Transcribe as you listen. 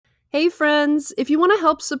Hey friends, if you want to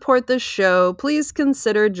help support this show, please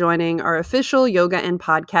consider joining our official yoga and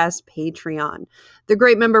podcast Patreon. The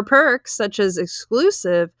great member perks such as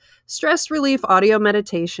exclusive stress relief audio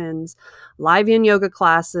meditations, live yin yoga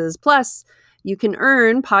classes, plus you can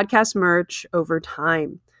earn podcast merch over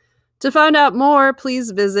time. To find out more,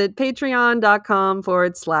 please visit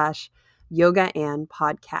patreon.com/yoga and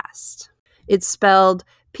podcast. It's spelled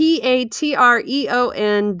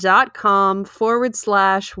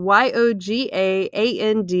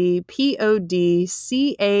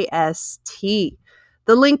patreon.com/YOGAANDPODCAST.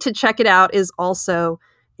 The link to check it out is also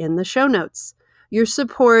in the show notes. Your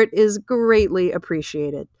support is greatly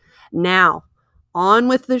appreciated. Now, on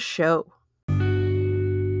with the show.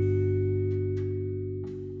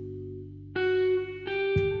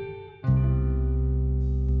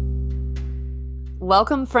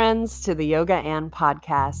 Welcome, friends, to the Yoga and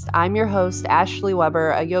Podcast. I'm your host, Ashley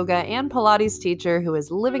Weber, a yoga and Pilates teacher who is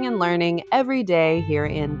living and learning every day here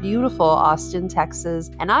in beautiful Austin, Texas.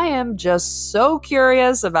 And I am just so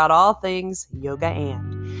curious about all things yoga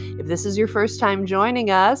and. If this is your first time joining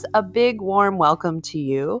us, a big warm welcome to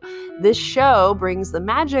you. This show brings the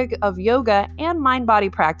magic of yoga and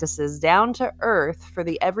mind-body practices down to earth for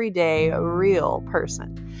the everyday real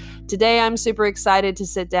person. Today, I'm super excited to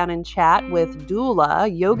sit down and chat with doula,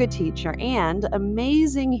 yoga teacher, and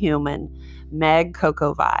amazing human, Meg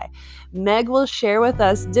Kokovai. Meg will share with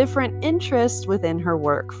us different interests within her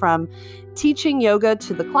work, from teaching yoga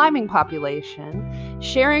to the climbing population,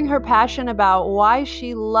 sharing her passion about why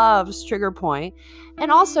she loves Trigger Point, and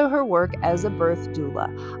also her work as a birth doula.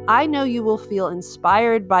 I know you will feel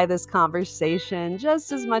inspired by this conversation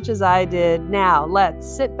just as much as I did. Now, let's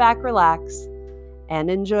sit back, relax, and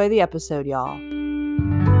enjoy the episode, y'all.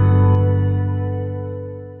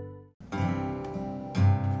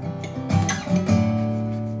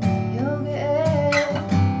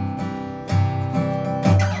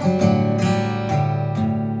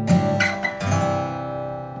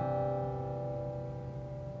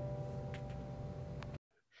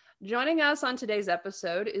 Joining us on today's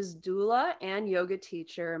episode is doula and yoga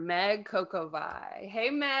teacher Meg Kokovai. Hey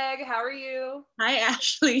Meg, how are you? Hi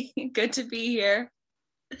Ashley, good to be here.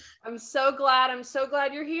 I'm so glad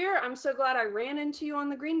you're here. I'm so glad I ran into you on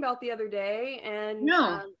the Greenbelt the other day, and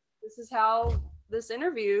this is how this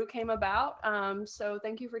interview came about. So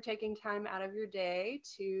thank you for taking time out of your day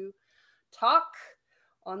to talk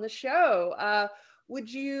on the show.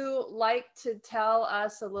 Would you like to tell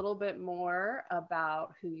us a little bit more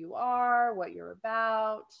about who you are, what you're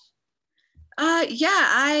about? Right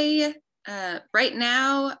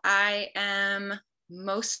now I am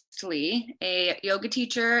mostly a yoga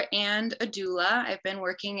teacher and a doula. I've been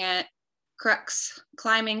working at Crux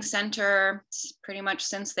Climbing Center pretty much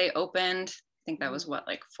since they opened. I think that was 4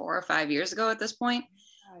 or 5 years ago at this point.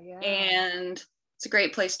 Yeah. And it's a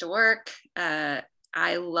great place to work.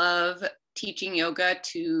 I love teaching yoga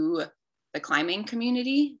to the climbing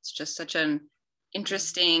community. It's just such an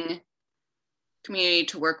interesting community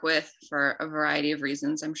to work with for a variety of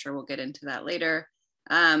reasons. I'm sure we'll get into that later.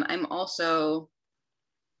 I'm also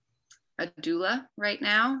a doula right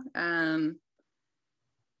now. I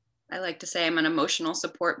like to say I'm an emotional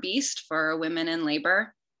support beast for women in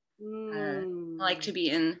labor. I like to be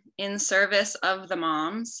in service of the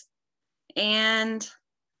moms. And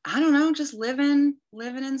I don't know, just living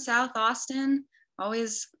in South Austin,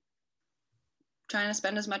 always trying to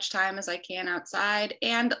spend as much time as I can outside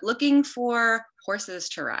and looking for horses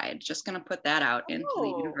to ride. Just going to put that out into the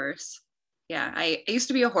universe. Yeah, I used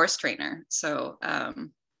to be a horse trainer. So, I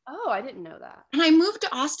didn't know that. And I moved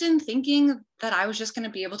to Austin thinking that I was just going to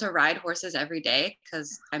be able to ride horses every day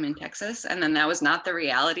because I'm in Texas. And then that was not the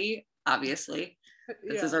reality, obviously.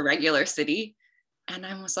 This is a regular city. And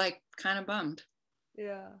I was kind of bummed.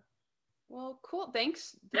 Yeah. Well, cool.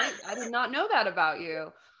 Thanks. I did not know that about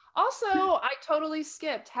you. Also, I totally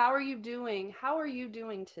skipped. How are you doing? How are you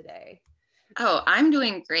doing today? Oh, I'm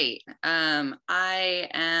doing great. I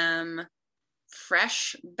am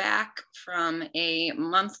fresh back from a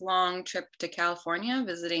month-long trip to California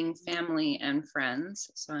visiting family and friends.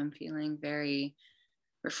 So I'm feeling very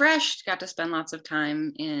refreshed. Got to spend lots of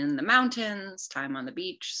time in the mountains, time on the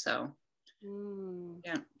beach. So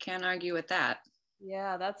can't argue with that.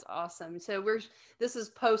 Yeah, that's awesome. So this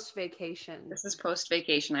is post-vacation. This is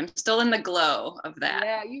post-vacation. I'm still in the glow of that.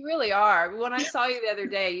 Yeah, you really are. When I saw you the other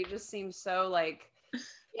day, you just seemed so like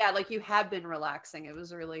you have been relaxing. It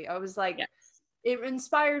was really, It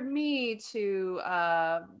inspired me to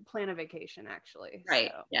plan a vacation, actually.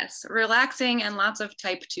 Right. So. Yes. Relaxing and lots of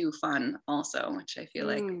type 2 fun also, which I feel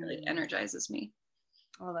like really energizes me.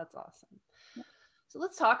 Oh, that's awesome. So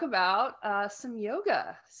let's talk about some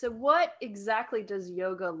yoga. So what exactly does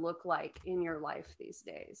yoga look like in your life these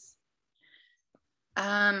days?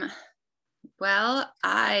 Well,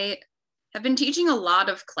 I have been teaching a lot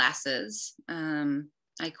of classes.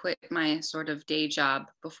 I quit my sort of day job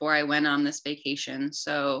before I went on this vacation.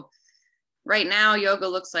 So right now, yoga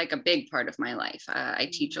looks like a big part of my life. I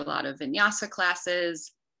teach a lot of vinyasa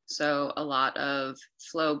classes, so a lot of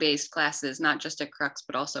flow-based classes, not just at Crux,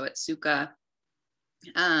 but also at Sukha.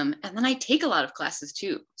 And then I take a lot of classes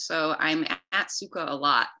too. So I'm at Sukha a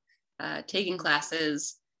lot, taking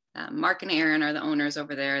classes. Mark and Aaron are the owners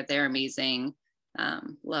over there. They're amazing.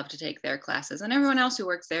 Love to take their classes. And everyone else who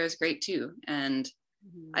works there is great too. And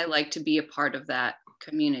I like to be a part of that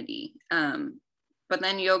community. But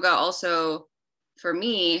then yoga also, for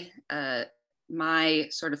me, my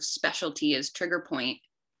sort of specialty is trigger point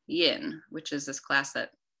yin, which is this class that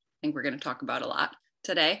I think we're going to talk about a lot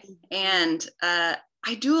today. And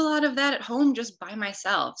I do a lot of that at home just by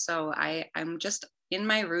myself. So I'm just in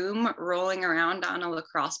my room rolling around on a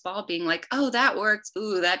lacrosse ball being like, oh, that works.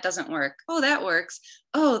 Ooh, that doesn't work. Oh, that works.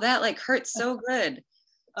 Oh, that like hurts so good.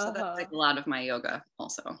 So that's like a lot of my yoga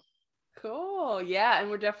also. Cool. Yeah. And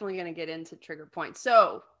we're definitely going to get into trigger point.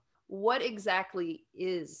 So what exactly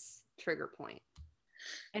is trigger point?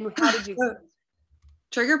 And how did you?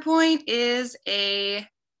 Trigger point is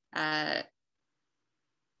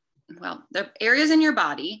well, they're areas in your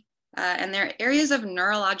body and they're areas of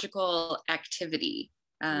neurological activity.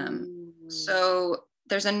 So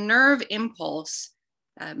there's a nerve impulse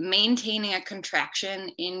maintaining a contraction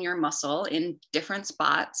in your muscle in different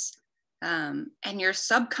spots. And you're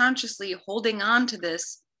subconsciously holding on to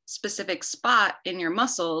this specific spot in your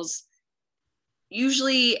muscles,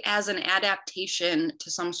 usually as an adaptation to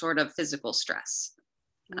some sort of physical stress.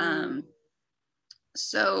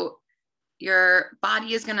 So your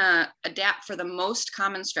body is going to adapt for the most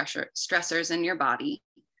common stressors in your body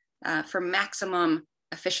for maximum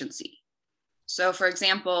efficiency. So, for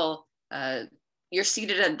example, you're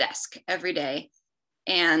seated at a desk every day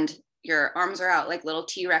and your arms are out like little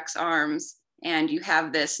T-Rex arms, and you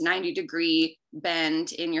have this 90-degree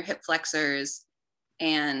bend in your hip flexors,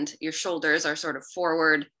 and your shoulders are sort of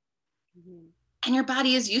forward. And your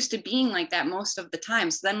body is used to being like that most of the time.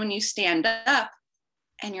 So then when you stand up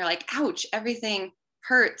and you're like, ouch, everything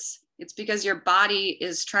hurts, it's because your body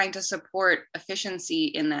is trying to support efficiency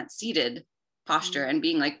in that seated posture and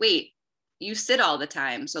being like, wait, you sit all the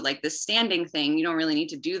time. So like this standing thing, you don't really need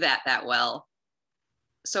to do that well.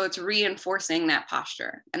 So it's reinforcing that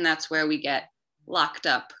posture. And that's where we get locked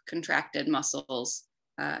up, contracted muscles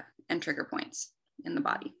and trigger points in the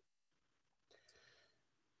body.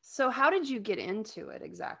 So how did you get into it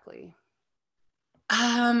exactly?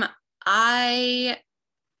 I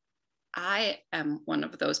am one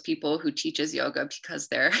of those people who teaches yoga because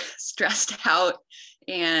they're stressed out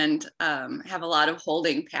and have a lot of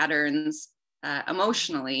holding patterns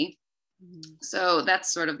emotionally. So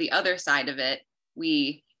that's sort of the other side of it.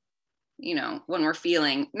 We, when we're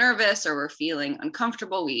feeling nervous or we're feeling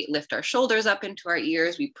uncomfortable, we lift our shoulders up into our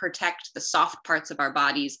ears. We protect the soft parts of our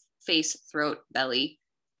bodies, face, throat, belly,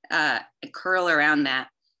 and curl around that.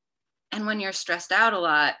 And when you're stressed out a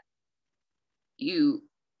lot, you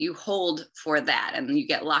hold for that and you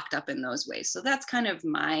get locked up in those ways. So that's kind of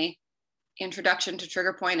my introduction to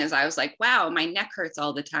trigger point. Is I was like, wow, my neck hurts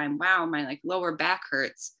all the time. Wow, my like lower back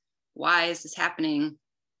hurts. Why is this happening?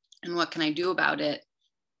 And what can I do about it?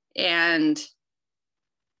 And,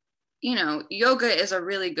 yoga is a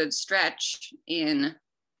really good stretch in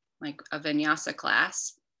like a vinyasa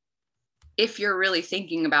class if you're really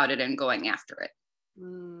thinking about it and going after it.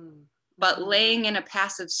 But laying in a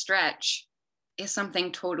passive stretch is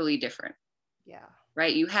something totally different. Yeah.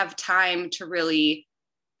 Right? You have time to really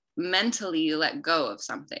mentally let go of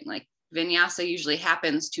something. Like vinyasa usually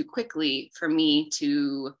happens too quickly for me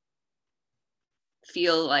to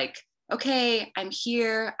feel like, okay, I'm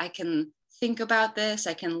here. I can think about this.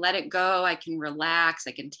 I can let it go. I can relax.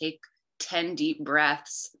 I can take 10 deep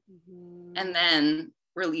breaths and then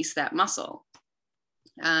release that muscle.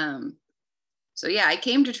 So yeah, I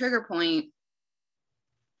came to trigger point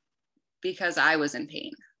because I was in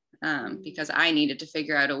pain, because I needed to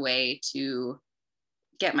figure out a way to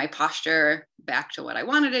get my posture back to what I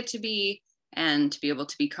wanted it to be and to be able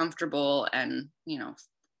to be comfortable and,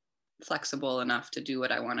 flexible enough to do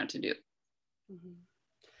what I wanted to do.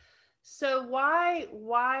 So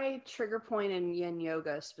why trigger point in yin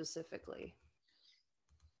yoga specifically?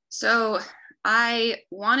 So I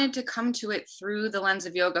wanted to come to it through the lens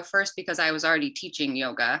of yoga first because I was already teaching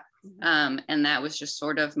yoga. And that was just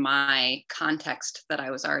sort of my context that I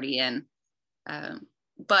was already in.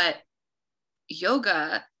 But,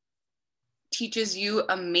 yoga teaches you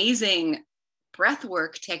amazing breath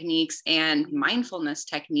work techniques and mindfulness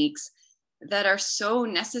techniques that are so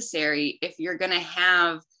necessary if you're going to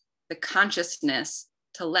have the consciousness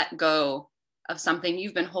to let go of something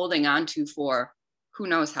you've been holding on to for who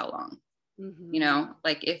knows how long. You know,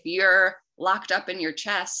 like if you're locked up in your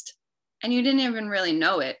chest and you didn't even really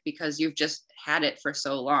know it because you've just had it for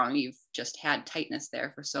so long, you've just had tightness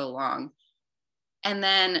there for so long. And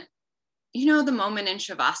then, you know, the moment in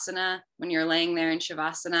Shavasana, when you're laying there in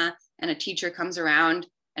Shavasana and a teacher comes around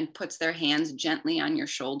and puts their hands gently on your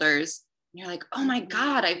shoulders, and you're like, oh my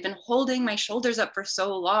God, I've been holding my shoulders up for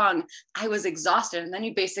so long. I was exhausted. And then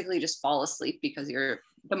you basically just fall asleep because you're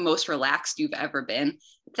the most relaxed you've ever been.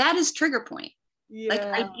 That is trigger point. Yeah. Like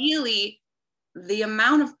ideally, the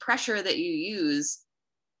amount of pressure that you use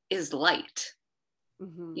is light.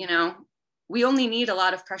 You know, we only need a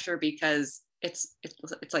lot of pressure because it's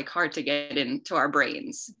like hard to get into our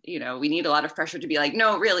brains. You know, we need a lot of pressure to be like,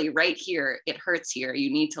 no, really, right here, it hurts here.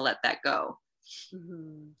 You need to let that go.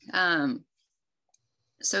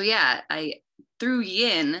 So yeah, through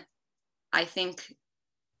yin, I think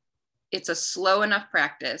it's a slow enough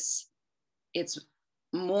practice. It's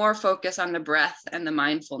more focus on the breath and the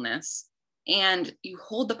mindfulness, and you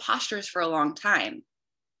hold the postures for a long time.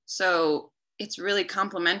 So it's really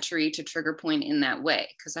complementary to trigger point in that way,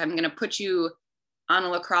 because I'm going to put you on a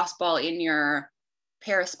lacrosse ball in your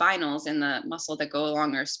paraspinals, in the muscle that go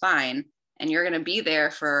along your spine, and you're going to be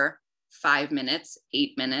there for 5 minutes,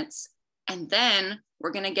 8 minutes, and then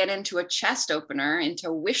we're going to get into a chest opener,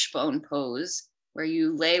 into wishbone pose, where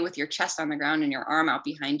you lay with your chest on the ground and your arm out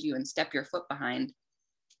behind you and step your foot behind.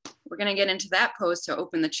 We're going to get into that pose to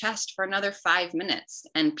open the chest for another 5 minutes.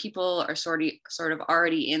 And people are sort of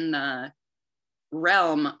already in the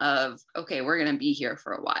realm of, okay, we're going to be here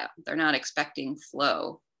for a while. They're not expecting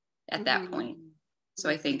flow at that point. So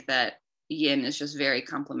I think that yin is just very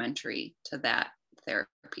complementary to that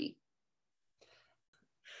therapy.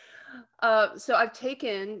 So I've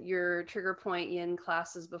taken your trigger point yin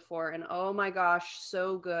classes before, and oh my gosh,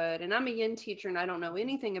 so good. And I'm a yin teacher and I don't know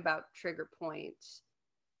anything about trigger points.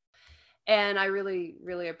 And I really,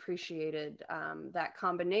 really appreciated that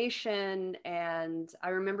combination. And I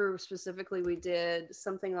remember specifically we did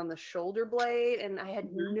something on the shoulder blade, and I had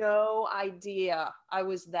no idea I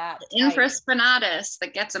was that tight. Infraspinatus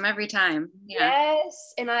that gets them every time. Yeah.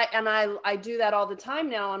 Yes, and I do that all the time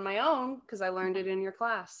now on my own because I learned it in your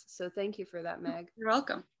class. So thank you for that, Meg. You're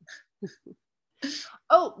welcome.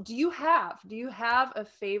 Oh, do you have a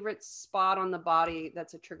favorite spot on the body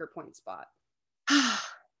that's a trigger point spot?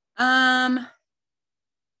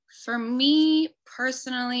 For me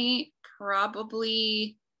personally,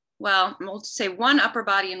 probably, well, we'll say one upper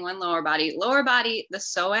body and one lower body. Lower body, the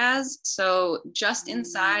psoas, so just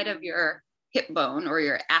inside of your hip bone, or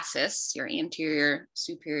your ascis, your anterior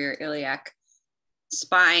superior iliac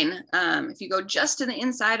spine. If you go just to the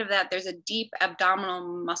inside of that, there's a deep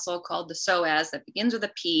abdominal muscle called the psoas that begins with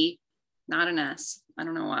a P, not an S. I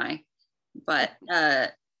don't know why, but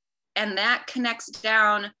and that connects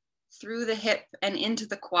down through the hip and into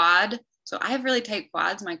the quad. So I have really tight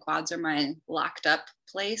quads. My quads are my locked up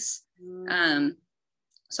place.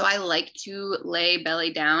 So I like to lay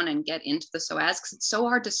belly down and get into the psoas because it's so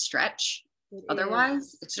hard to stretch.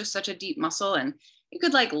 Otherwise, it's just such a deep muscle. And you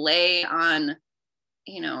could like lay on,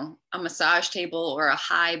 you know, a massage table or a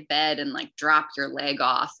high bed and like drop your leg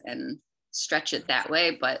off and stretch it that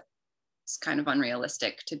way, but it's kind of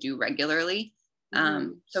unrealistic to do regularly.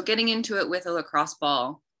 So getting into it with a lacrosse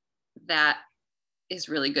ball, that is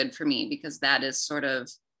really good for me because that is sort of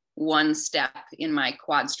one step in my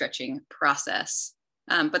quad stretching process.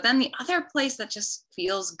 But then the other place that just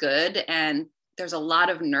feels good, and there's a lot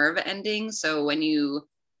of nerve endings. So when you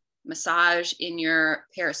massage in your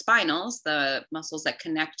paraspinals, the muscles that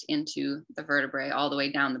connect into the vertebrae all the way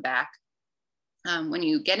down the back, when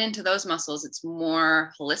you get into those muscles, it's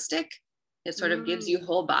more holistic. It sort of gives you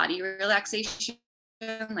whole body relaxation.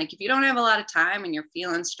 Like if you don't have a lot of time and you're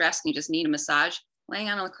feeling stressed and you just need a massage, laying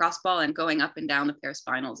on a lacrosse ball and going up and down the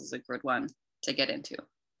paraspinals is a good one to get into.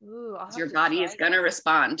 Ooh, your body is going to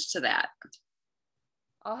respond to that.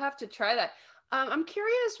 I'll have to try that. I'm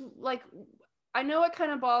curious, like, I know what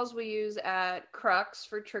kind of balls we use at Crux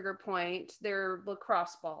for trigger point. They're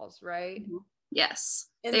lacrosse balls, right? Yes,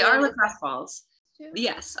 and they are lacrosse balls.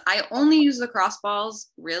 Yes, I only use lacrosse balls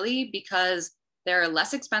really because they're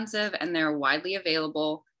less expensive and they're widely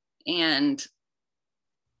available and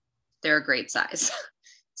they're a great size.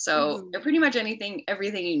 So they're pretty much everything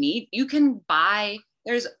you need. You can buy,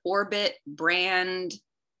 there's Orbit brand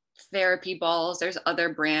therapy balls. There's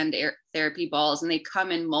other brand therapy balls, and they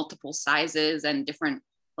come in multiple sizes and different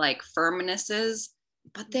like firmnesses,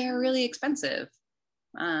 but they're really expensive.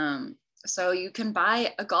 So you can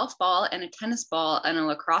buy a golf ball and a tennis ball and a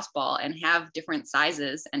lacrosse ball and have different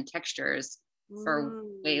sizes and textures for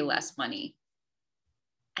way less money.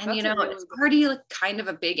 And, you know, it's already like kind of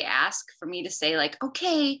a big ask for me to say like,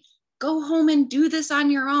 okay, go home and do this on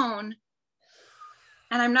your own.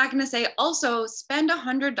 And I'm not going to say also spend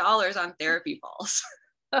 $100 on therapy balls.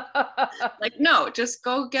 Like, no, just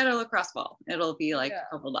go get a lacrosse ball. It'll be like a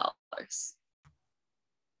couple dollars.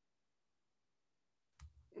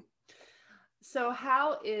 So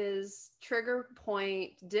how is trigger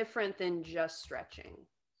point different than just stretching?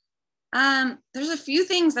 There's a few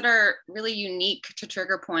things that are really unique to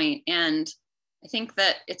trigger point, and I think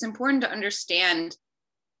that it's important to understand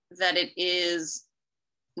that it is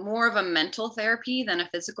more of a mental therapy than a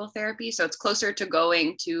physical therapy. So it's closer to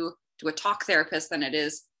going to a talk therapist than it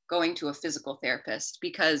is going to a physical therapist,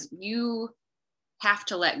 because you have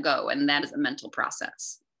to let go, and that is a mental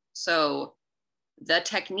process. So the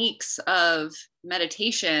techniques of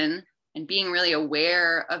meditation and being really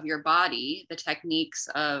aware of your body, the techniques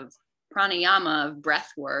of pranayama, of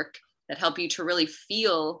breath work that help you to really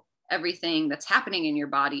feel everything that's happening in your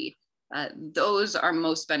body, those are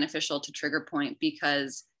most beneficial to trigger point,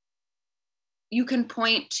 because you can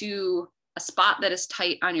point to a spot that is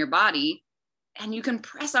tight on your body and you can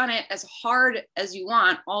press on it as hard as you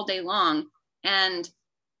want all day long. And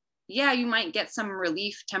yeah, you might get some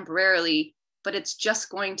relief temporarily, but it's just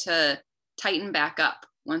going to tighten back up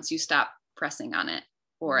once you stop pressing on it,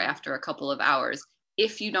 or after a couple of hours,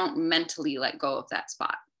 if you don't mentally let go of that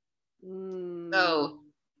spot. So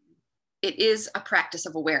it is a practice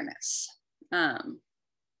of awareness.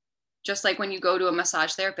 Just like when you go to a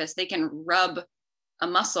massage therapist, they can rub a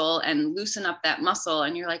muscle and loosen up that muscle,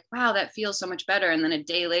 and you're like, wow, that feels so much better. And then a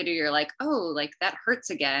day later, you're like, oh, like that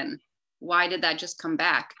hurts again. Why did that just come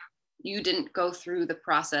back? You didn't go through the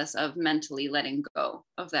process of mentally letting go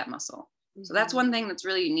of that muscle. So that's one thing that's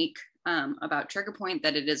really unique about trigger point,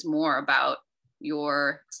 that it is more about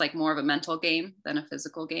it's like more of a mental game than a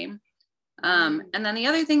physical game. And then the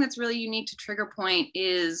other thing that's really unique to trigger point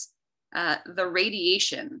is the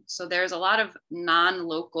radiation. So there's a lot of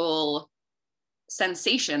non-local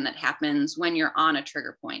sensation that happens when you're on a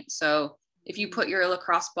trigger point. So if you put your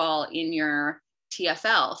lacrosse ball in your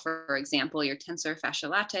TFL, for example, your tensor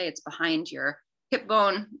fasciae latae, it's behind your hip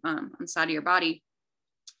bone on the side of your body,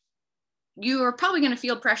 you are probably going to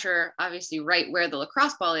feel pressure, obviously, right where the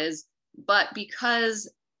lacrosse ball is, but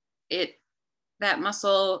because that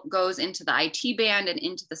muscle goes into the IT band and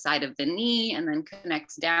into the side of the knee and then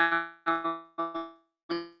connects down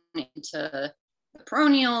into the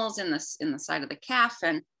peroneals in the side of the calf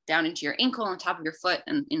and down into your ankle on top of your foot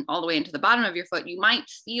and all the way into the bottom of your foot, you might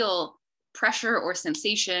feel pressure or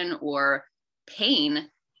sensation or pain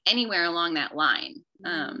anywhere along that line.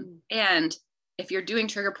 And if you're doing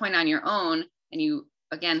trigger point on your own and you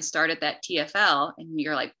again start at that TFL and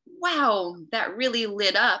you're like, wow, that really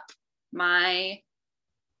lit up my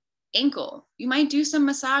ankle, you might do some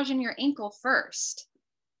massage in your ankle first,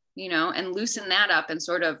 and loosen that up and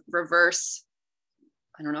sort of reverse,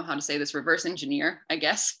 I don't know how to say this, reverse engineer, I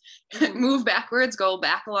guess, move backwards, go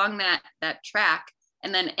back along that track,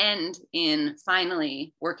 and then end in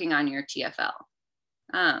finally working on your TFL.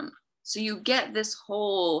 So you get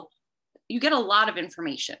a lot of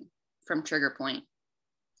information from trigger point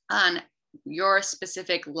on your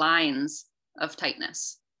specific lines of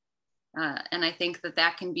tightness. And I think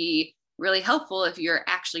that can be really helpful if you're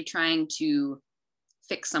actually trying to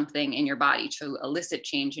fix something in your body, to elicit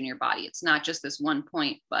change in your body. It's not just this one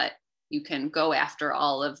point, but you can go after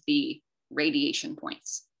all of the radiation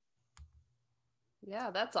points.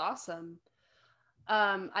 Yeah, that's awesome.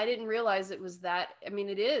 I didn't realize it was that. I mean,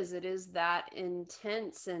 it is that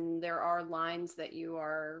intense, and there are lines that you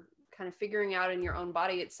are kind of figuring out in your own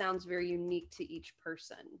body. It sounds very unique to each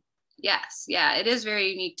person. Yes. Yeah, it is very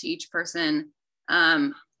unique to each person.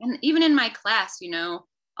 And even in my class,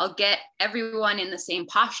 I'll get everyone in the same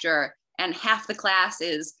posture, and half the class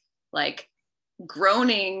is like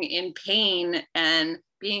groaning in pain and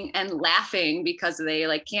laughing because they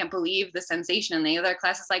like can't believe the sensation. And the other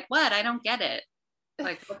class is like, what? I don't get it.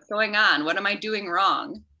 Like, what's going on? What am I doing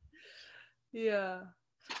wrong? Yeah.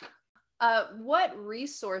 What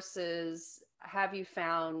resources have you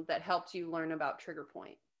found that helped you learn about trigger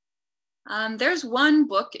point? There's one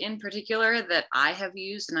book in particular that I have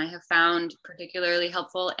used and I have found particularly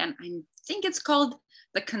helpful, and I think it's called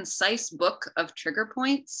The Concise Book of Trigger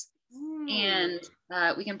Points. And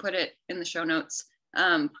we can put it in the show notes.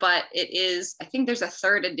 But it is, I think there's a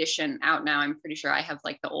third edition out now. I'm pretty sure I have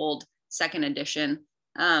like the old second edition.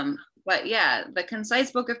 But yeah, the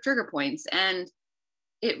concise book of trigger points. And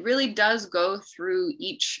it really does go through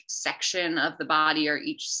each section of the body or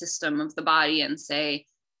each system of the body and say,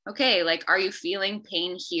 okay, like, are you feeling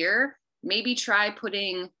pain here? Maybe try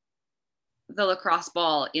putting the lacrosse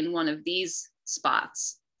ball in one of these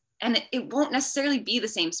spots. And it won't necessarily be the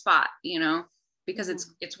same spot, you know, because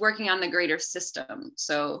it's working on the greater system.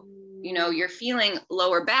 So, you know, you're feeling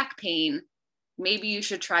lower back pain. Maybe you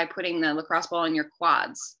should try putting the lacrosse ball in your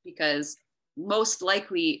quads, because most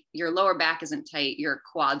likely your lower back isn't tight. Your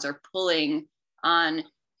quads are pulling on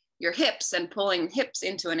your hips and pulling hips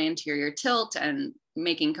into an anterior tilt and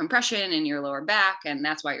making compression in your lower back. And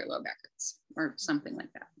that's why your lower back hurts, or something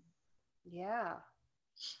like that. Yeah.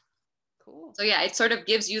 Cool. So yeah, it sort of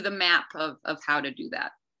gives you the map of how to do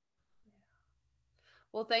that.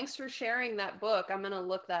 Well, thanks for sharing that book. I'm going to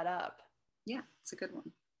look that up. Yeah, it's a good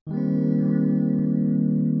one.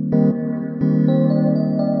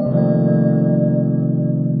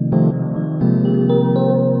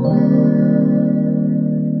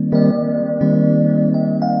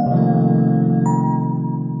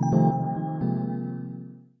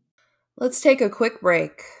 Let's take a quick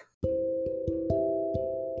break.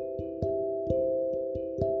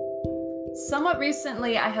 Somewhat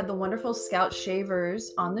recently, I had the wonderful Scout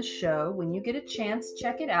Shavers on the show. When you get a chance,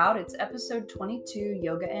 check it out. It's episode 22,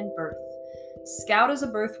 Yoga and Birth. Scout is a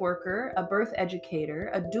birth worker, a birth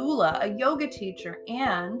educator, a doula, a yoga teacher,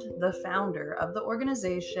 and the founder of the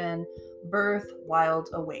organization Birth Wild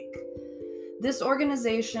Awake. This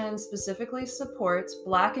organization specifically supports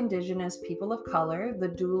Black, Indigenous, people of color, the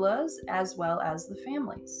doulas, as well as the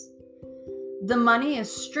families. The money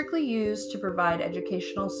is strictly used to provide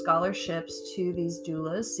educational scholarships to these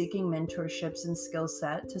doulas seeking mentorships and skill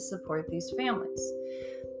set to support these families.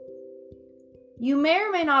 You may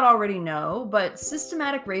or may not already know, but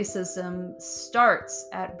systematic racism starts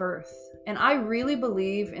at birth. And I really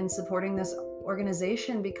believe in supporting this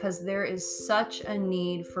organization because there is such a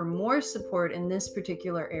need for more support in this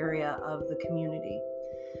particular area of the community.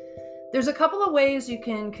 There's a couple of ways you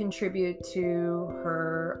can contribute to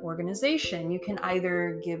her organization. You can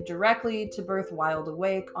either give directly to Birth Wild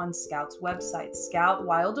Awake on Scout's website,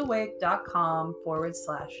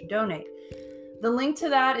 scoutwildawake.com/donate. The link to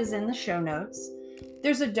that is in the show notes.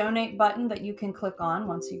 There's a donate button that you can click on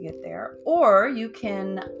once you get there, or you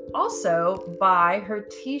can also buy her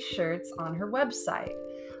t-shirts on her website.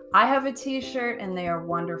 I have a t-shirt and they are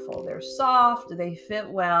wonderful. They're soft, they fit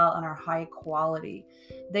well, and are high quality.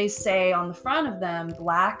 They say on the front of them,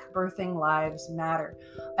 Black birthing lives matter.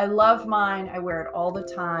 I love mine. I wear it all the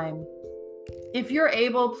time. If you're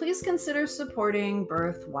able, please consider supporting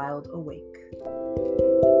Birth Wild Awake.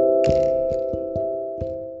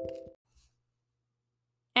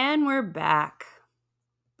 And we're back.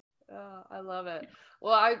 Oh, I love it.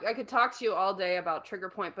 Well, I could talk to you all day about Trigger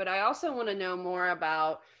Point, but I also want to know more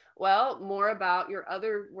about your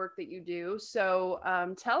other work that you do. So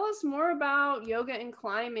tell us more about yoga and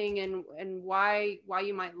climbing, and why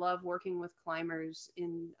you might love working with climbers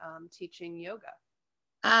in teaching yoga.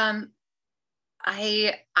 I'm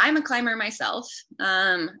a climber myself.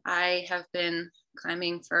 I have been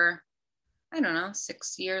climbing for,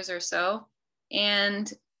 6 years or so. And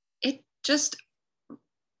it just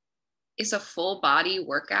is a full body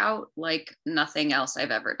workout like nothing else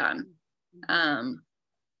I've ever done.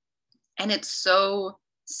 And it's so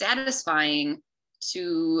satisfying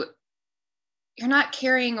you're not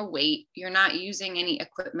carrying a weight, you're not using any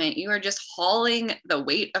equipment, you are just hauling the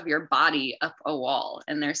weight of your body up a wall.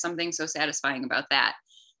 And there's something so satisfying about that.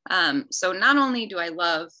 So not only do I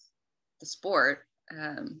love the sport,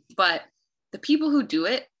 but the people who do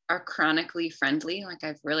it are chronically friendly. Like,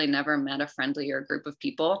 I've really never met a friendlier group of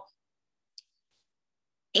people.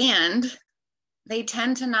 And they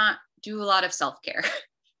tend to not do a lot of self-care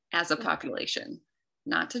as a population.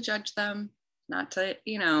 Not to judge them, not to,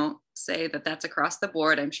 say that that's across the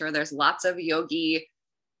board. I'm sure there's lots of yogi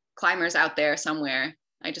climbers out there somewhere.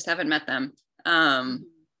 I just haven't met them.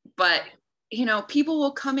 But, people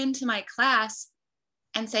will come into my class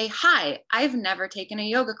and say, hi, I've never taken a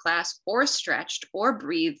yoga class or stretched or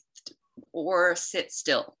breathed or sit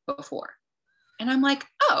still before. And I'm like,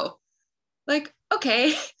 oh, like,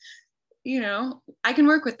 okay, I can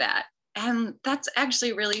work with that. And that's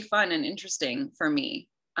actually really fun and interesting for me,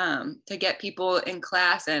 to get people in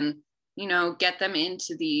class and, get them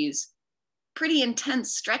into these pretty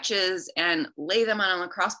intense stretches and lay them on a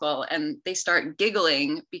lacrosse ball, and they start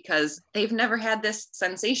giggling because they've never had this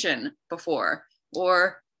sensation before.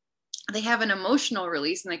 Or they have an emotional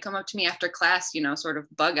release, and they come up to me after class, sort of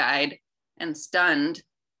bug-eyed and stunned,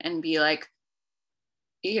 and be like,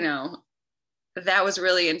 that was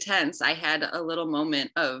really intense. I had a little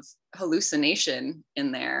moment of hallucination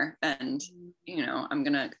in there, and I'm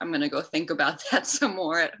gonna go think about that some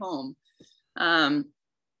more at home.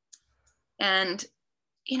 And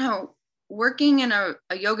working in a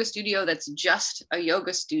yoga studio that's just a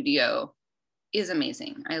yoga studio is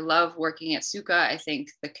amazing. I love working at Sukha. I think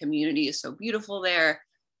the community is so beautiful there.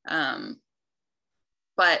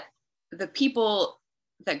 But the people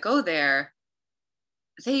that go there,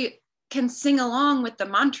 they can sing along with the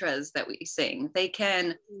mantras that we sing. They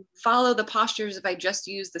can follow the postures if I just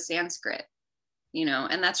use the Sanskrit,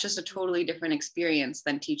 and that's just a totally different experience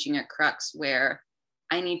than teaching at Crux, where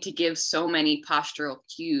I need to give so many postural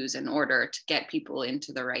cues in order to get people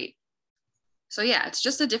into the right. So yeah, it's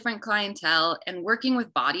just a different clientele, and working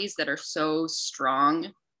with bodies that are so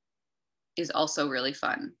strong is also really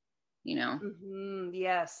fun,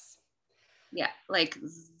 Yes. Yeah, like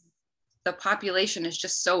the population is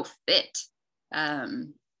just so fit,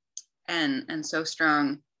 and so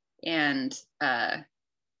strong, and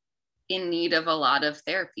in need of a lot of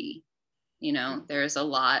therapy. There's a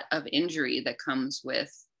lot of injury that comes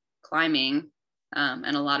with climbing,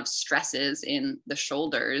 and a lot of stresses in the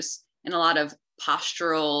shoulders, and a lot of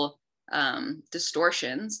postural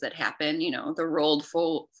distortions that happen, the rolled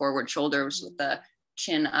forward shoulders with the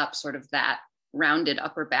chin up, sort of that rounded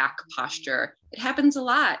upper back posture. It happens a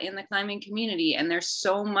lot in the climbing community, and there's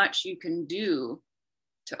so much you can do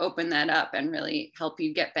to open that up and really help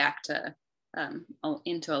you get back to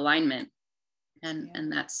into alignment.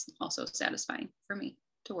 And that's also satisfying for me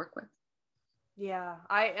to work with. Yeah,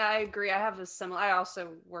 I agree. I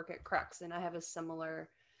also work at Crux, and I have a similar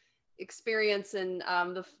experience. And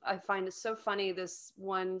I find it so funny, this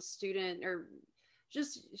one student,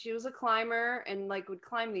 she was a climber, and like would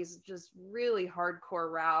climb these just really hardcore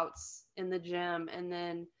routes in the gym. And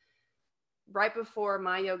then right before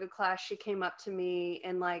my yoga class, she came up to me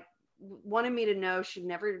and like wanted me to know she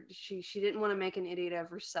didn't want to make an idiot of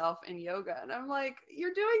herself in yoga. And I'm like,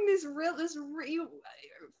 you're doing you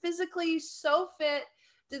physically so fit,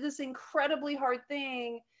 did this incredibly hard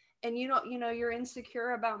thing, and you're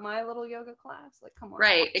insecure about my little yoga class. Like, come on.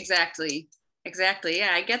 Right, exactly.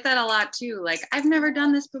 Yeah, I get that a lot too. Like, I've never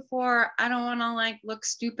done this before, I don't want to like look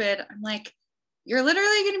stupid. I'm like, you're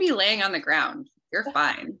literally going to be laying on the ground, you're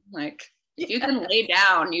fine. Like, if you can lay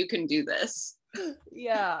down, you can do this.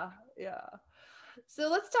 Yeah. So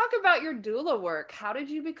let's talk about your doula work. How did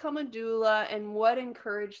you become a doula, and what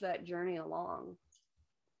encouraged that journey along?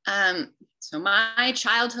 So my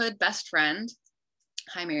childhood best friend,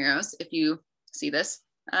 hi Marios, if you see this,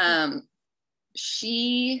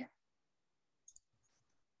 she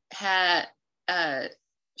had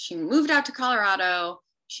she moved out to Colorado.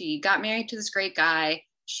 She got married to this great guy.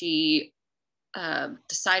 She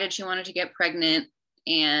decided she wanted to get pregnant,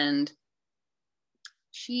 and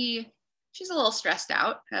she's a little stressed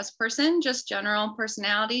out as a person. Just general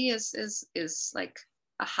personality is like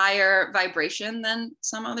a higher vibration than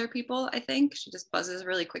some other people. I think she just buzzes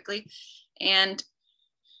really quickly. And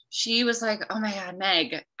she was like, oh my God,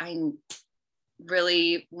 Meg, I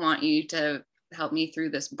really want you to help me through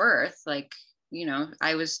this birth. Like,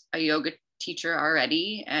 I was a yoga teacher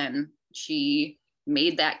already, and she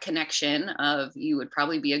made that connection of, you would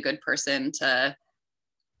probably be a good person to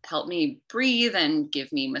help me breathe and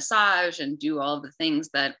give me massage and do all the things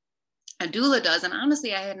that a doula does. And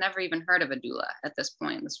honestly, I had never even heard of a doula at this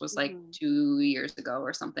point. This was like 2 years ago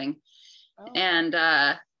or something. Oh. And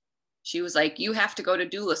she was like, you have to go to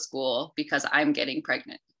doula school because I'm getting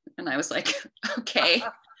pregnant. And I was like, okay,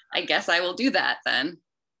 I guess I will do that then.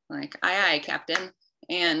 Like, aye, Captain.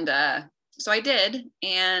 And so I did.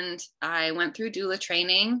 And I went through doula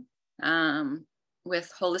training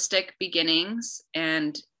with holistic beginnings.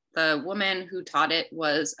 And the woman who taught it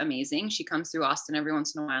was amazing. She comes through Austin every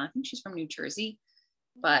once in a while. I think she's from New Jersey,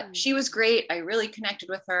 but she was great. I really connected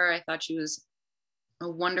with her. I thought she was a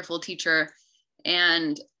wonderful teacher.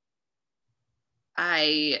 And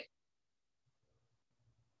I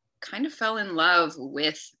kind of fell in love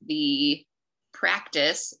with the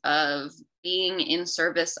practice of being in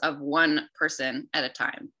service of one person at a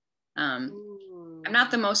time. I'm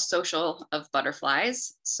not the most social of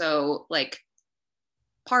butterflies. So like,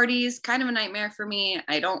 parties, kind of a nightmare for me.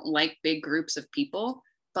 I don't like big groups of people,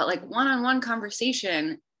 but like one-on-one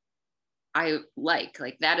conversation, I like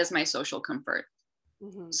that is my social comfort.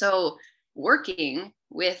 So working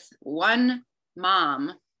with one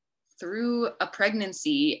mom through a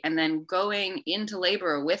pregnancy and then going into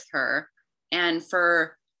labor with her, and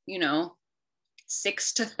for,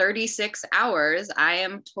 6 to 36 hours, I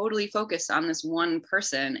am totally focused on this one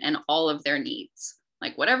person and all of their needs.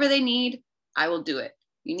 Like whatever they need, I will do it.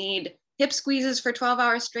 You need hip squeezes for 12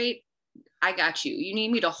 hours straight, I got you. You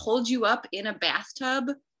need me to hold you up in a bathtub,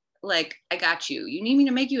 like I got you. You need me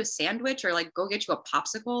to make you a sandwich or like go get you a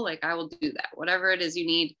popsicle, like I will do that. Whatever it is you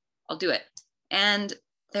need, I'll do it. And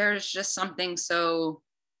there's just something so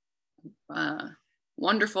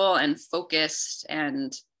wonderful and focused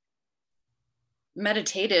and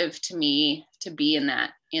meditative to me to be in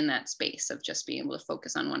that space of just being able to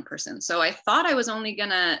focus on one person. So I thought I was only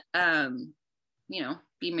gonna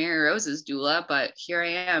be Mary Rose's doula, but here I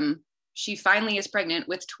am. She finally is pregnant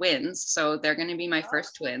with twins, so they're going to be my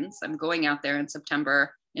first twins. I'm going out there in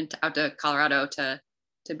September out to Colorado to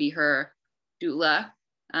be her doula.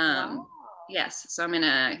 Wow. Yes, so I'm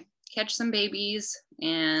gonna catch some babies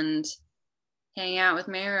and hang out with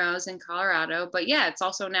Mary Rose in Colorado. But yeah, it's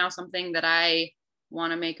also now something that I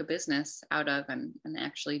want to make a business out of and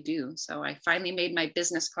actually do. So I finally made my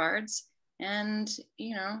business cards, and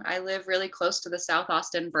I live really close to the South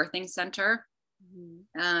Austin Birthing Center.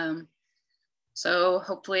 Mm-hmm. So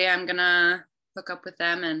hopefully I'm gonna hook up with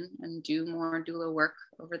them and do more doula work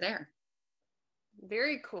over there.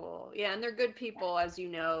 Very cool. Yeah, and they're good people, as you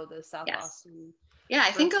know, the South Austin. Yeah,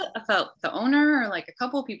 I think the owner or like a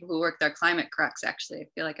couple of people who work there, Climate Crux, actually. I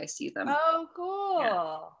feel like I see them. Oh, cool.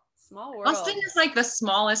 Yeah. Small world. Austin is like the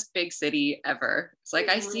smallest big city ever. It's like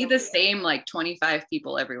I see the same like 25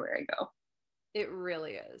 people everywhere I go. It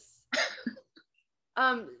really is.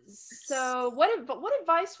 So what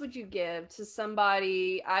advice would you give to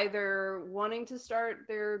somebody either wanting to start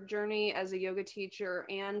their journey as a yoga teacher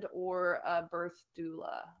and or a birth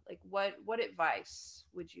doula? Like what advice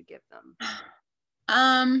would you give them?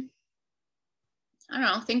 I don't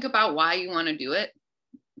know. Think about why you want to do it.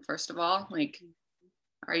 First of all, like,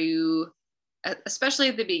 are you, especially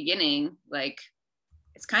at the beginning, like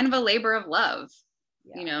it's kind of a labor of love.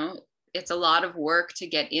 Yeah. It's a lot of work to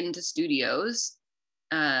get into studios.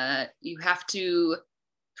 You have to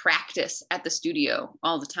practice at the studio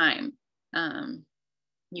all the time.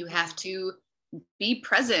 You have to be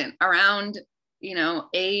present around,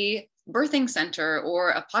 a birthing center or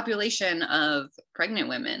a population of pregnant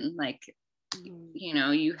women. Like,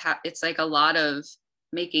 it's like a lot of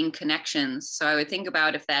making connections. So I would think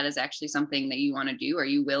about if that is actually something that you want to do. Are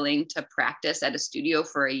you willing to practice at a studio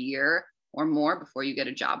for a year or more before you get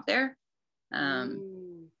a job there? Are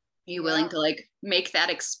you willing to like make that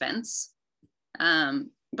expense?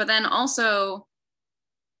 But then also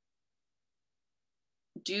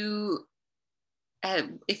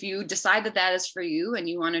if you decide that is for you and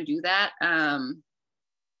you want to do that,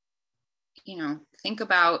 think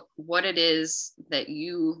about what it is that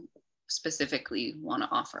you specifically want to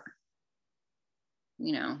offer,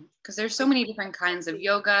 because there's so many different kinds of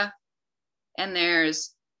yoga and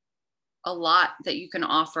there's a lot that you can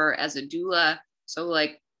offer as a doula. So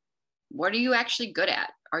like, what are you actually good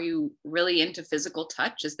at? Are you really into physical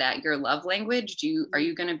touch? Is that your love language? Are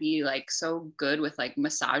you going to be like so good with like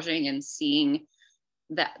massaging and seeing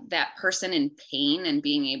that person in pain and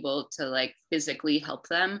being able to like physically help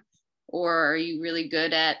them? Or are you really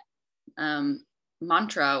good at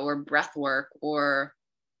mantra or breath work, or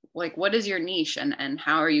like what is your niche and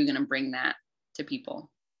how are you going to bring that to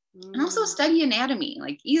people? And also study anatomy.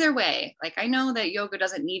 Like either way, like I know that yoga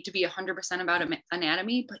doesn't need to be 100% about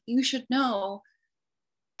anatomy, but you should know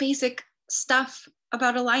basic stuff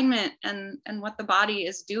about alignment and what the body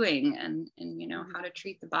is doing and how to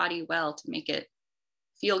treat the body well to make it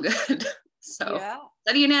feel good. So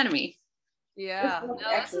study anatoemy. Yeah,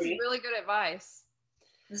 this is really good advice.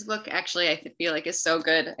 This book actually I feel like is so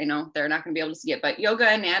good. I know they're not going to be able to see it, but Yoga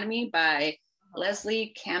Anatomy by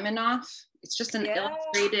Leslie Kaminoff. It's just an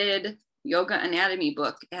illustrated yoga anatomy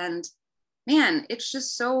book. And man, it's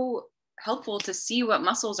just so helpful to see what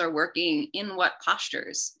muscles are working in what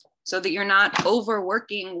postures so that you're not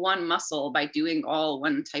overworking one muscle by doing all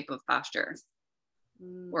one type of posture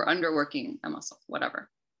or underworking a muscle, whatever.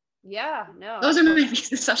 Yeah, no. Those are my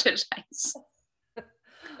pieces of advice.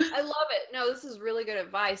 I love it. No, this is really good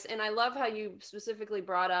advice. And I love how you specifically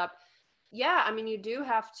brought up, you do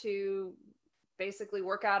have to basically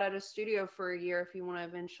work out at a studio for a year if you want to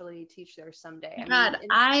eventually teach there someday.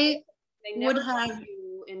 I would have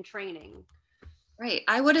you in training. Right.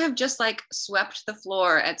 I would have just like swept the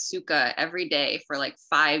floor at Suka every day for like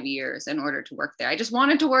 5 years in order to work there. I just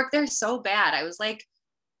wanted to work there so bad. I was like,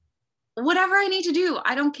 whatever I need to do,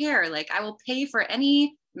 I don't care. Like I will pay for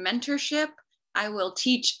any mentorship. I will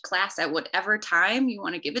teach class at whatever time you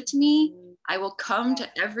want to give it to me. I will come to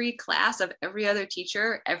every class of every other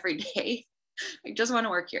teacher every day. I just want to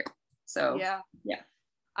work here. So yeah. yeah.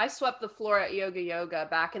 I swept the floor at Yoga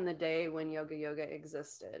back in the day when Yoga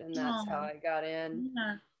existed, and that's how I got in.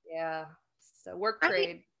 Yeah. Yeah. So work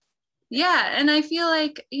trade. Yeah. And I feel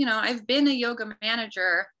like, I've been a yoga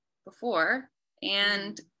manager before,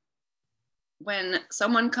 and when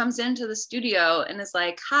someone comes into the studio and is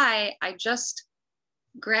like, hi, I just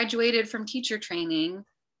graduated from teacher training,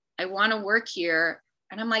 I want to work here.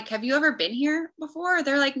 And I'm like, have you ever been here before?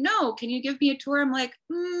 They're like, no, can you give me a tour? I'm like,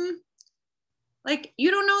 like,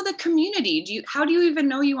 you don't know the community. How do you even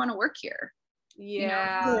know you want to work here?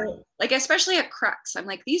 Yeah. Like, especially at Crux, I'm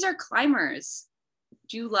like, these are climbers.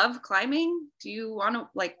 Do you love climbing? Do you want to,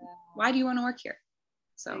 like, why do you want to work here?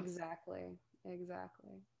 So Exactly.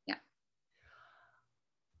 Yeah.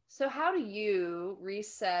 So how do you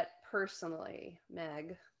reset personally,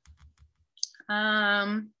 Meg?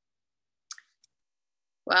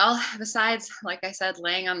 Well, besides, like I said,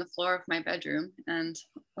 laying on the floor of my bedroom and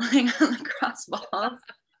laying on the cross balls,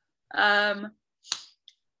 I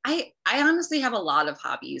honestly have a lot of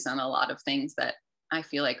hobbies and a lot of things that I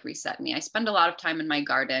feel like reset me. I spend a lot of time in my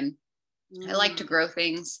garden. I like to grow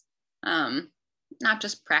things, not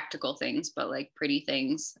just practical things, but like pretty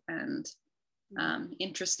things and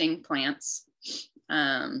interesting plants.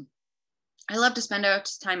 I love to spend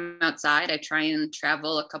time outside. I try and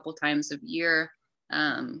travel a couple times a year.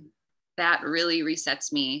 That really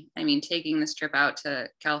resets me. I mean, taking this trip out to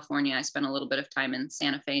California, I spent a little bit of time in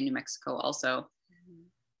Santa Fe, New Mexico also.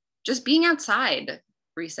 Just being outside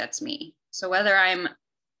resets me. So whether I'm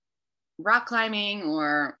rock climbing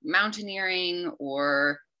or mountaineering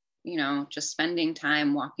or, just spending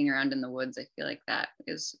time walking around in the woods, I feel like that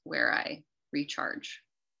is where I recharge.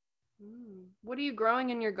 What are you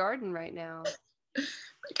growing in your garden right now?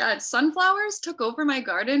 God, sunflowers took over my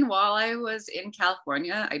garden while I was in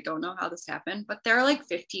California. I don't know how this happened, but they're like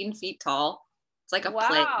 15 feet tall. It's like a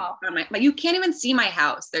plague. But you can't even see my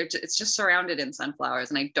house. It's just surrounded in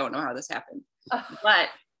sunflowers, and I don't know how this happened. But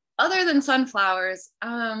other than sunflowers,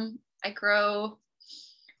 I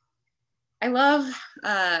love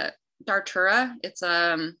Dartura. It's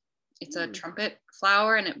a trumpet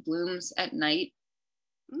flower, and it blooms at night.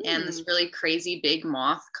 And this really crazy big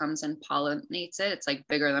moth comes and pollinates it. It's like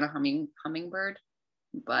bigger than a hummingbird.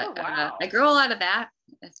 But I grow a lot of that.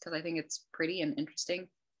 It's because I think it's pretty and interesting.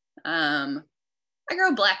 I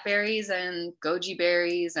grow blackberries and goji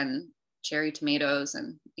berries and cherry tomatoes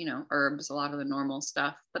and, herbs, a lot of the normal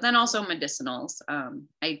stuff, but then also medicinals.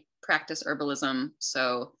 I practice herbalism.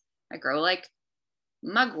 So I grow like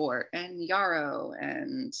mugwort and yarrow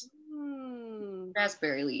and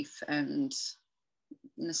raspberry leaf and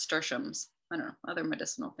nasturtiums. I don't know, other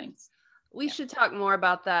medicinal things. We should talk more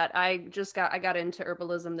about that. I got into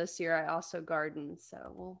herbalism this year. I also garden,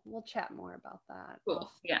 so we'll chat more about that.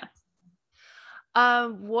 Cool. Yeah.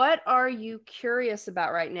 What are you curious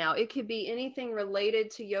about right now? It could be anything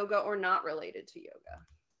related to yoga or not related to yoga.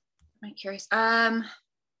 Am I curious?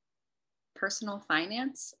 Personal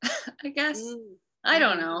finance, I guess. I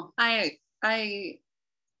don't know. I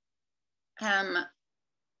am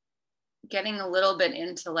getting a little bit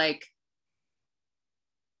into like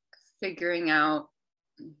figuring out,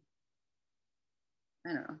 I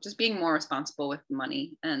don't know, just being more responsible with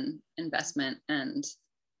money and investment and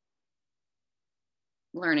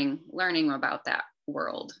learning about that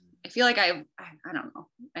world. I feel like I don't know,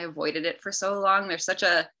 I avoided it for so long. There's such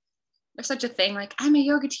a thing like, I'm a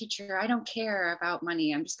yoga teacher, I don't care about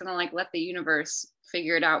money, I'm just gonna like let the universe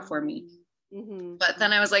figure it out for me. But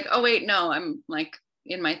then I was like, oh wait, no, I'm like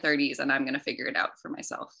in my 30s and I'm gonna figure it out for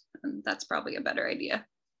myself, and that's probably a better idea.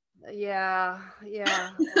 Yeah.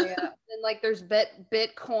 And like there's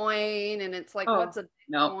Bitcoin, and it's like, what's a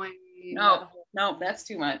Bitcoin? No, that's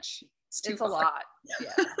too much. It's a lot.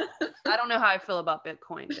 Yeah. I don't know how I feel about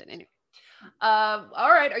Bitcoin, but anyway.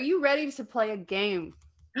 All right. Are you ready to play a game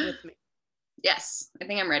with me? Yes, I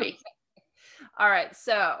think I'm ready. All right.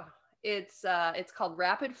 So it's called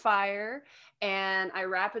Rapid Fire, and I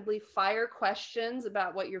rapidly fire questions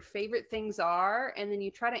about what your favorite things are, and then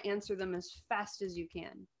you try to answer them as fast as you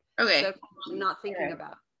can. Okay. So I'm not thinking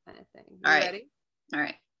about kind of thing. All right. Ready? All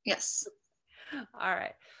right. Yes. All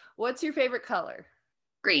right. What's your favorite color?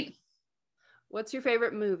 Green. What's your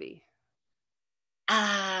favorite movie?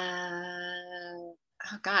 Oh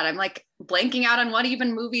God, I'm like blanking out on what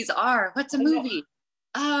even movies are. What's a movie?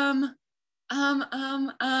 Almost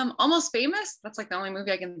Famous. That's like the only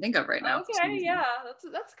movie I can think of right now. Okay, yeah, that's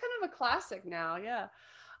kind of a classic now. Yeah.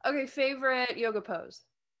 Okay, favorite yoga pose.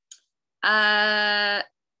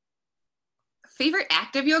 Favorite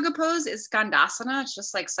active yoga pose is Skandasana. It's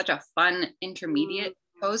just like such a fun intermediate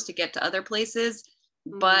pose to get to other places.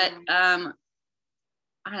 But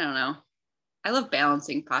I don't know. I love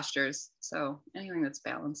balancing postures. So anything that's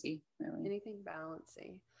balancy, really. Anything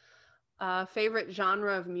balancy. Favorite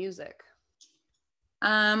genre of music?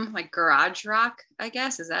 Like garage rock, I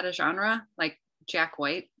guess. Is that a genre? Like Jack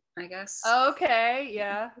White, I guess. Okay,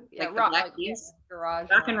 yeah. Like the Rock, Black like, Keys. garage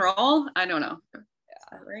Rock and roll? I don't know. Is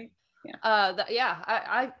Yeah. that right?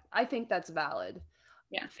 Yeah. I think that's valid.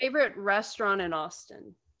 Yeah. Favorite restaurant in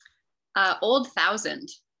Austin? Old Thousand.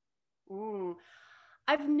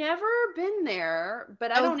 I've never been there,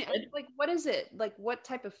 but I Oh, don't good. like, what is it? Like, what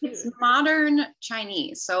type of It's food? modern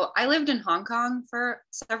Chinese. So I lived in Hong Kong for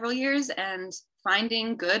several years, and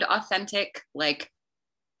finding good, authentic, like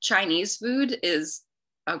Chinese food is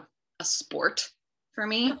a sport for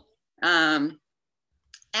me. And,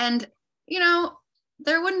 you know,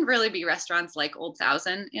 there wouldn't really be restaurants like Old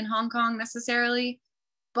Thousand in Hong Kong necessarily,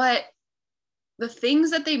 but the things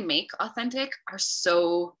that they make authentic are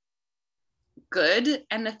so good.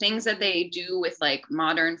 And the things that they do with like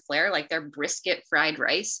modern flair, like their brisket fried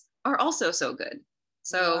rice, are also so good.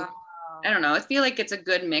 So Wow. I don't know. I feel like it's a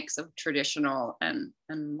good mix of traditional and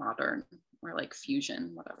modern, or like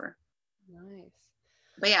fusion, whatever. Nice.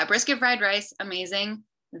 But yeah, brisket fried rice, amazing.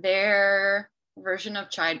 Their version of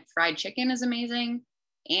fried chicken is amazing.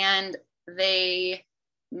 And they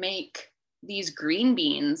make these green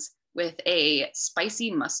beans with a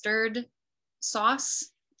spicy mustard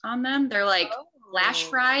sauce on them. They're like flash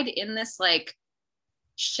fried in this like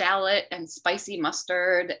shallot and spicy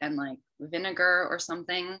mustard and like vinegar or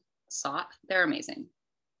something sauce. They're amazing.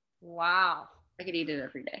 Wow. I could eat it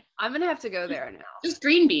every day. I'm gonna have to go there now. Just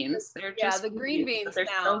green beans. They're the green beans they're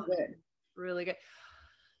so good. Really good.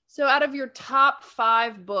 So out of your top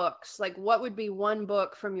 5 books, like what would be one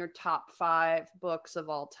book from your top 5 books of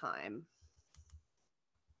all time?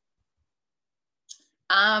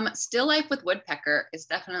 Still Life with Woodpecker is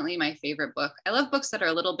definitely my favorite book. I love books that are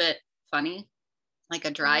a little bit funny, like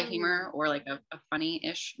a dry humor or like a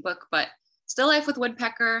funny-ish book, but Still Life with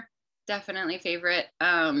Woodpecker, definitely favorite.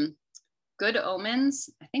 Good Omens,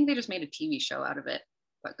 I think they just made a TV show out of it,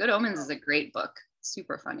 but Good Omens is a great book,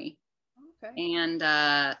 super funny. Okay. And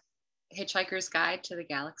Hitchhiker's Guide to the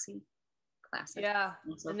Galaxy, classic. Yeah,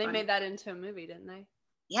 and they made that into a movie, didn't they?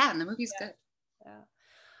 Yeah, and the movie's good. Yeah.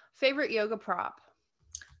 Favorite yoga prop?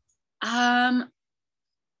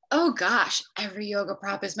 Oh gosh, every yoga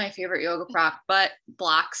prop is my favorite yoga prop, but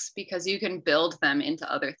blocks, because you can build them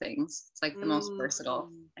into other things. It's like the most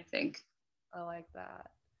versatile, I think. I like that.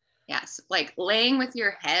 Yes, like laying with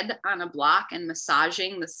your head on a block and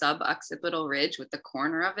massaging the suboccipital ridge with the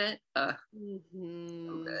corner of it. So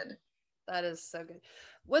good. That is so good.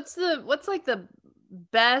 What's like the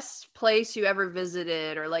best place you ever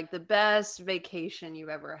visited, or like the best vacation you've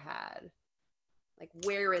ever had? Like,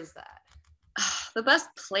 where is that? The best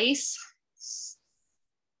place,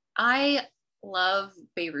 I love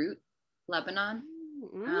Beirut, Lebanon.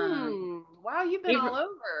 Wow, you've been all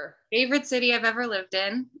over. Favorite city I've ever lived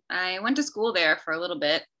in. I went to school there for a little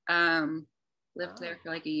bit. Lived there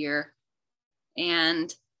for like a year,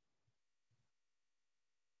 and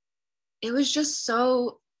it was just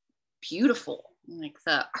so beautiful. Like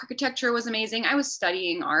the architecture was amazing. I was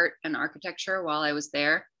studying art and architecture while I was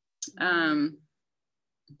there,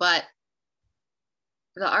 but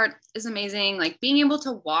the art is amazing. Like being able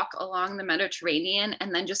to walk along the Mediterranean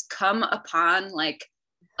and then just come upon like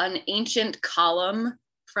an ancient column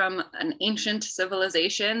from an ancient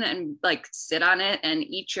civilization and like sit on it and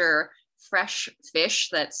eat your fresh fish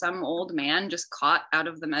that some old man just caught out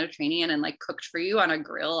of the Mediterranean and like cooked for you on a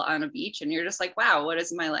grill on a beach. And you're just like, wow, what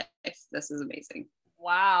is my life? This is amazing.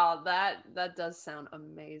 Wow, that does sound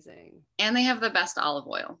amazing. And they have the best olive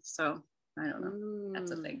oil. So I don't know.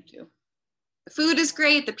 That's a thing too. The food is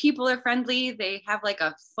great. The people are friendly. They have like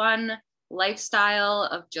a fun lifestyle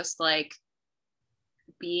of just like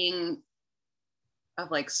being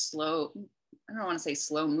of like slow, I don't want to say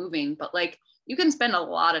slow moving, but like you can spend a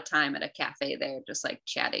lot of time at a cafe there just like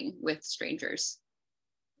chatting with strangers.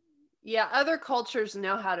 Yeah, other cultures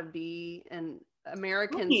know how to be, and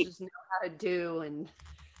Americans just know how to do and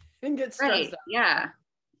get stressed out.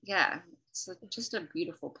 Yeah, it's just a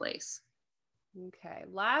beautiful place. Okay,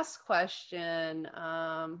 last question.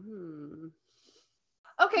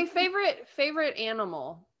 Okay, favorite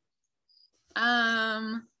animal.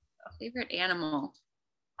 Favorite animal.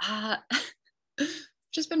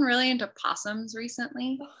 Just been really into possums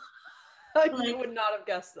recently. You would not have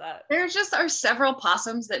guessed that. There just are several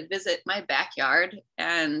possums that visit my backyard,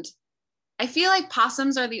 and I feel like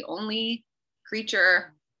possums are the only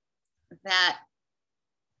creature that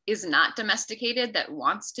is not domesticated that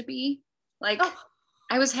wants to be. Like,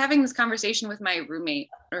 I was having this conversation with my roommate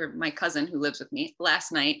or my cousin who lives with me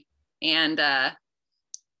last night. And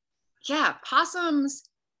yeah, possums,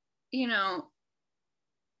 you know,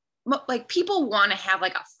 like people want to have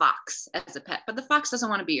like a fox as a pet, but the fox doesn't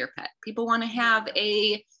want to be your pet. People want to have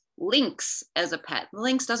a lynx as a pet. The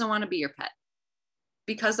lynx doesn't want to be your pet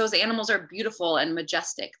because those animals are beautiful and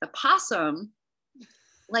majestic. The possum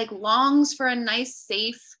like longs for a nice,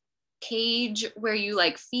 safe cage where you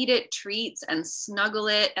like feed it treats and snuggle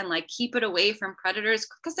it and like keep it away from predators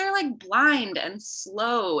because they're like blind and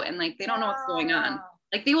slow and like they don't know what's going on.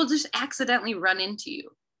 Like they will just accidentally run into you.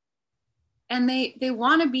 And they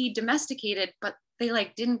want to be domesticated, but they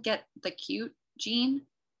like didn't get the cute gene.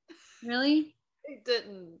 Really?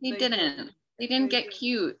 They didn't get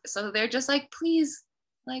cute. So they're just like, please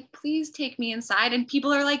take me inside. And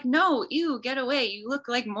people are like, no, ew, get away. You look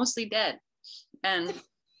like mostly dead. And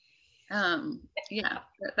yeah,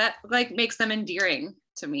 that like makes them endearing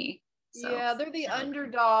to me. So. Yeah, they're the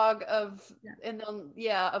underdog of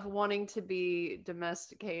of wanting to be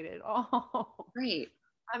domesticated. Oh, great.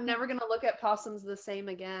 I'm never gonna look at possums the same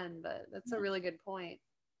again, but that's a really good point.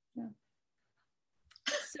 Yeah.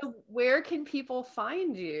 So where can people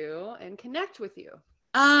find you and connect with you?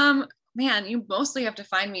 Man, you mostly have to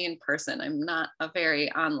find me in person. I'm not a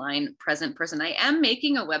very online present person. I am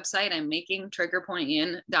making a website. I'm making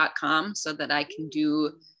triggerpointin.com so that I can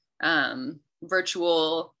do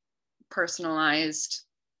virtual personalized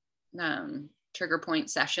trigger point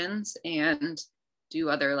sessions and do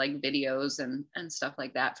other like videos and stuff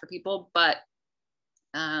like that for people. But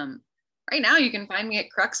right now you can find me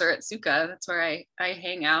at Crux or at Suka. That's where I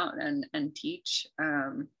hang out and teach.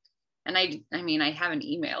 And I mean, I have an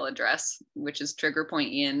email address, which is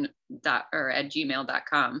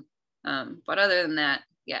triggerpointin@gmail.com. But other than that,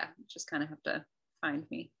 yeah, just kind of have to find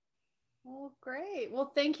me. Well, great.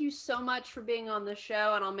 Well, thank you so much for being on the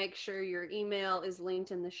show. And I'll make sure your email is linked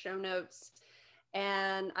in the show notes.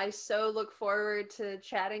 And I so look forward to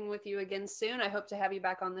chatting with you again soon. I hope to have you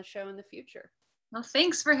back on the show in the future. Well,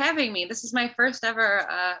 thanks for having me. This is my first ever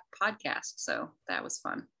podcast. So that was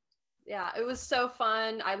fun. Yeah, it was so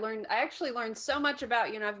fun. I actually learned so much about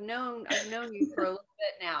you, and I've known you for a little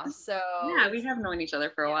bit now. So yeah, we have known each other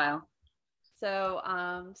for a while. So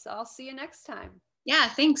I'll see you next time. Yeah,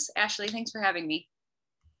 thanks, Ashley. Thanks for having me.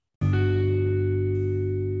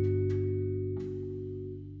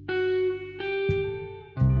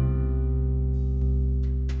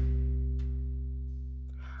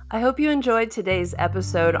 I hope you enjoyed today's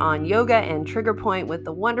episode on yoga and trigger point with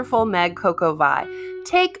the wonderful Meg Kokovai.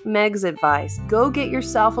 Take Meg's advice. Go get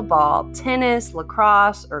yourself a ball, tennis,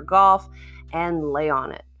 lacrosse, or golf, and lay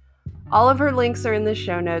on it. All of her links are in the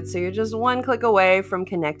show notes, so you're just one click away from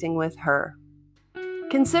connecting with her.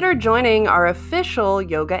 Consider joining our official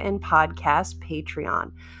Yoga and Podcast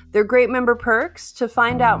Patreon. They're great member perks. To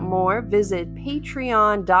find out more, visit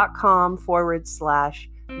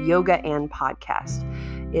patreon.com/yoga and podcast.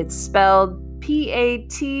 It's spelled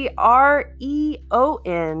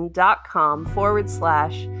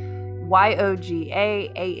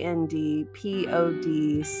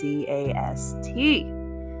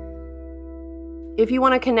If you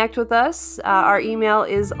want to connect with us, our email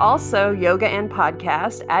is also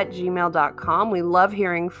yogaandpodcast@gmail.com. We love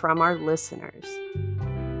hearing from our listeners.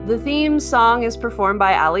 The theme song is performed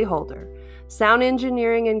by Ali Holder. Sound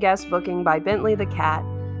engineering and guest booking by Bentley the Cat.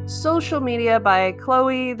 Social media by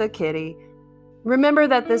Chloe the Kitty. Remember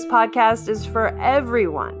that this podcast is for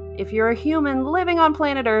everyone. If you're a human living on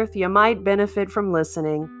planet Earth, you might benefit from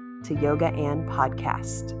listening to Yoga and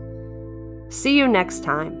Podcast. See you next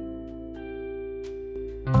time.